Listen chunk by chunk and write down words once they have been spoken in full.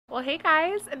Well, hey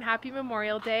guys, and happy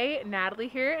Memorial Day. Natalie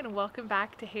here, and welcome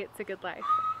back to Hey It's a Good Life.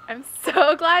 I'm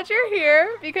so glad you're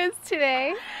here because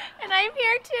today... And I'm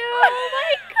here too! Oh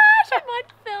my gosh, I'm on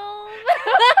film!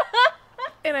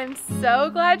 And I'm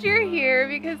so glad you're here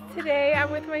because today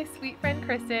I'm with my sweet friend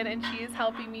Kristen, and she is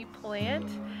helping me plant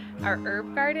our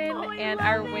herb garden and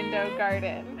our window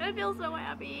garden. I feel so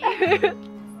happy. I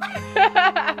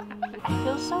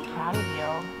feel so proud of you.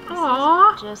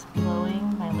 Aww. This is just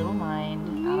blowing my little mind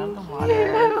out of the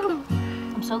water.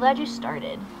 I'm so glad you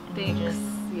started. And Thanks. You just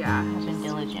Yeah. have been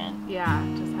diligent. Yeah,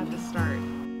 just had to start.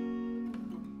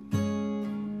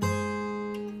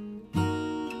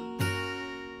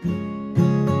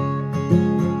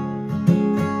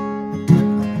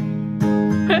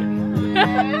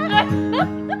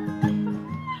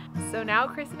 So now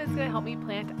Kristen is going to help me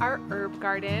plant our herb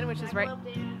garden, which is right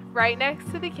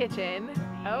next to the kitchen.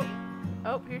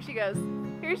 Oh, here she goes.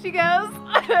 Here she goes.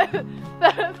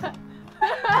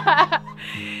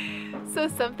 So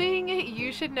something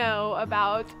you should know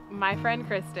about my friend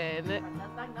Kristen.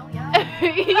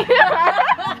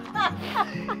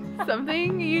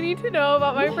 Something you need to know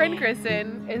about my friend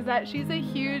Kristen is that she's a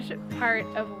huge part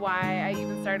of why I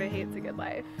even started Hey It's a Good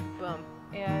Life. Boom.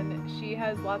 And she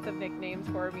has lots of nicknames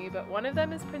for me, but one of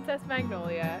them is Princess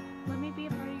Magnolia. Let me be a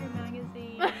part of your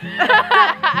magazine.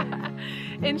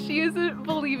 And she is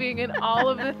believing in all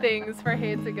of the things for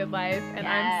Hey It's a Good Life, and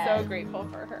Yes. I'm so grateful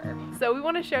for her. So we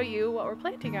want to show you what we're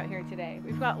planting out here today.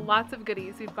 We've got lots of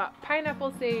goodies. We've got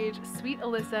pineapple sage, sweet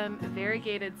alyssum,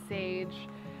 variegated sage,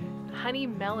 honey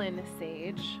melon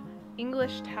sage,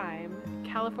 English thyme,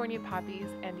 California poppies,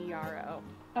 and yarrow.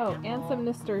 Oh, and some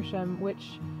nasturtium,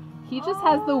 which he just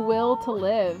has the will to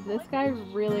live. This guy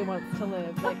really wants to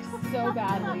live, like so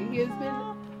badly. He has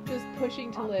been just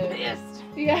pushing to live.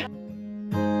 Yeah.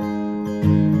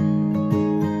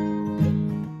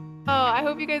 Oh, I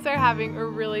hope you guys are having a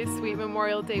really sweet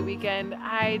Memorial Day weekend.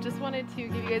 I just wanted to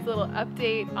give you guys a little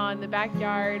update on the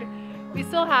backyard. We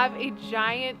still have a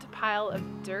giant pile of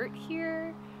dirt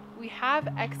here. We have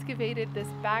excavated this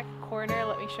back corner.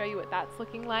 Let me show you what that's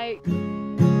looking like.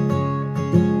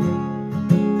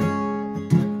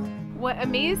 What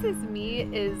amazes me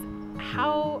is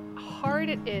how hard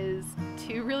it is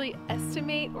to really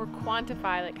estimate or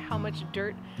quantify like how much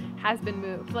dirt has been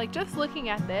moved. Like just looking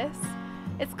at this,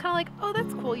 it's kind of like, oh,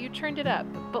 that's cool, you churned it up.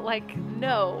 But like,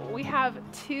 no, we have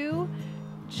two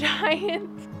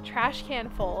giant trash can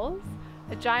fulls,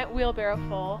 a giant wheelbarrow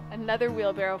full, another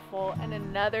wheelbarrow full, and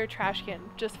another trash can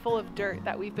just full of dirt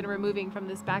that we've been removing from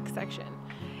this back section.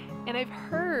 And I've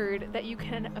heard that you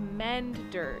can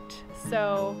amend dirt.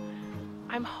 So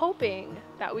I'm hoping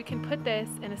that we can put this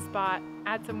in a spot,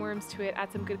 add some worms to it,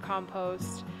 add some good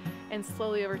compost, and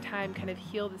slowly over time kind of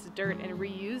heal this dirt and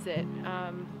reuse it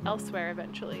elsewhere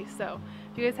eventually. So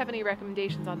if you guys have any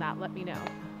recommendations on that, let me know.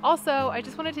 Also, I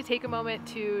just wanted to take a moment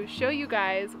to show you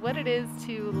guys what it is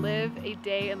to live a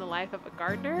day in the life of a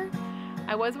gardener.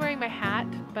 I was wearing my hat,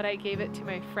 but I gave it to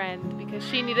my friend because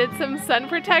she needed some sun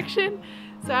protection.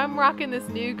 So I'm rocking this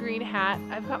new green hat.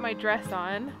 I've got my dress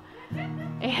on.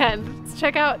 And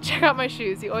check out my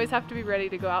shoes. You always have to be ready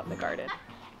to go out in the garden.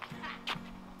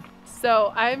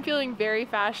 So I'm feeling very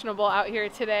fashionable out here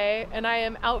today, and I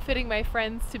am outfitting my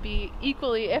friends to be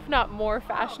equally, if not more,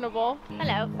 fashionable.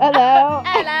 Hello. Hello.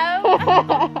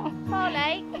 Hello.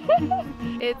 Morning.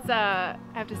 It's I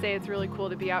have to say it's really cool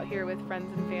to be out here with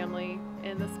friends and family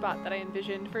in the spot that I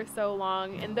envisioned for so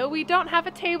long. And though we don't have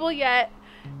a table yet,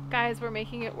 guys, we're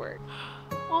making it work.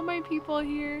 All my people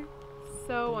here.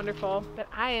 So wonderful. But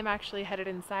I am actually headed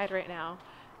inside right now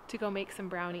to go make some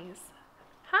brownies.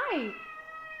 Hi.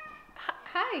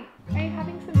 Hi. Are you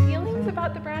having some feelings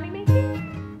about the brownie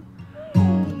making?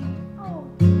 Oh.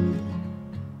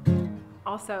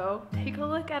 Also, take a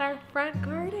look at our front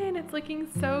garden. It's looking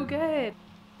so good.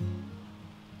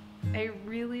 I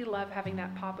really love having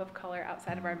that pop of color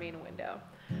outside of our main window.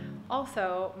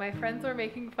 Also, my friends are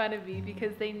making fun of me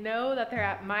because they know that they're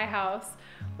at my house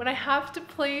when I have to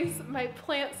place my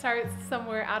plant starts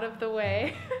somewhere out of the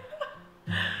way.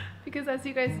 Because as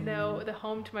you guys know, the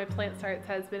home to my plant starts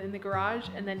has been in the garage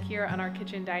and then here on our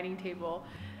kitchen dining table.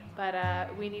 But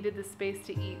we needed the space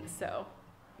to eat, so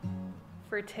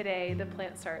for today, the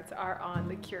plant starts are on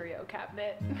the curio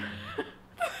cabinet.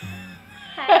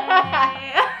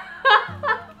 Hey.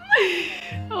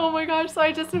 Oh my gosh, so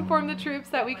I just informed the troops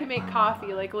that we can make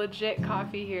coffee, like legit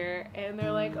coffee here. And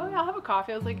they're like, oh yeah, I'll have a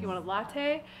coffee. I was like, you want a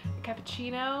latte, a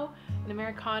cappuccino, an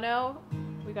Americano?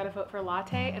 We gotta vote for a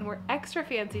latte. And we're extra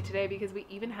fancy today because we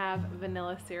even have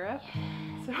vanilla syrup.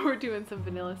 Yes. So we're doing some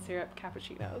vanilla syrup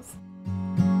cappuccinos.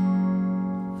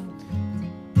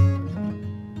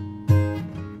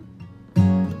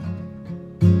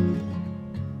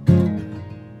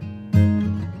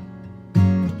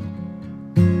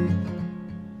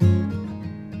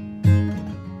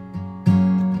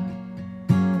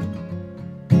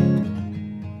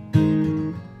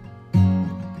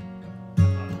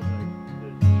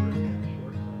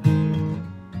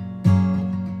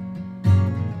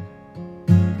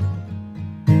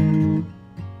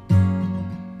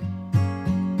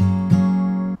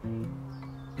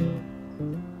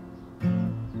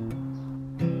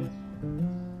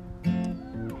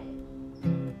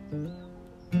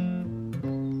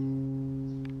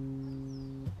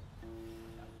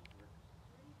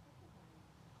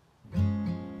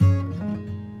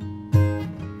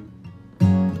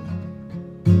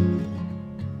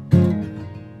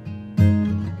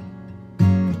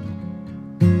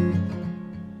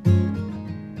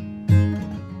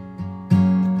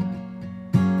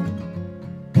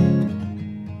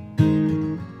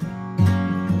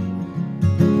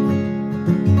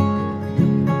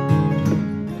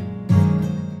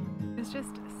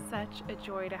 such a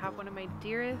joy to have one of my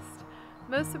dearest,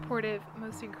 most supportive,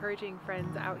 most encouraging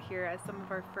friends out here as some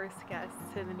of our first guests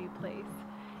to the new place.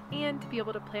 And to be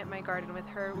able to plant my garden with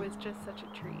her was just such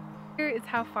a treat. Here is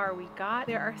how far we got.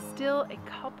 There are still a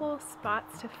couple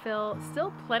spots to fill,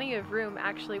 still plenty of room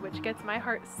actually, which gets my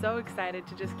heart so excited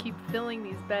to just keep filling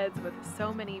these beds with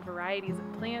so many varieties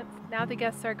of plants. Now the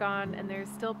guests are gone and there's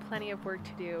still plenty of work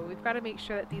to do. We've got to make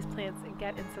sure that these plants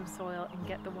get in some soil and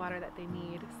get the water that they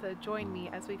need. So join me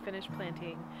as we finish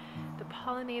planting the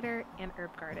pollinator and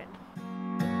herb garden.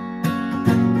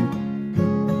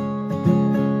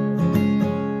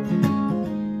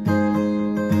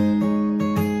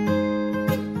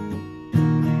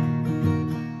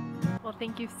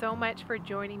 Thank you so much for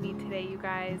joining me today, you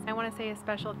guys. I want to say a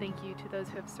special thank you to those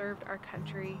who have served our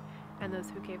country and those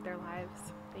who gave their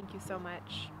lives. Thank you so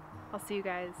much. I'll see you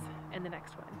guys in the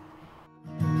next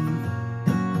one.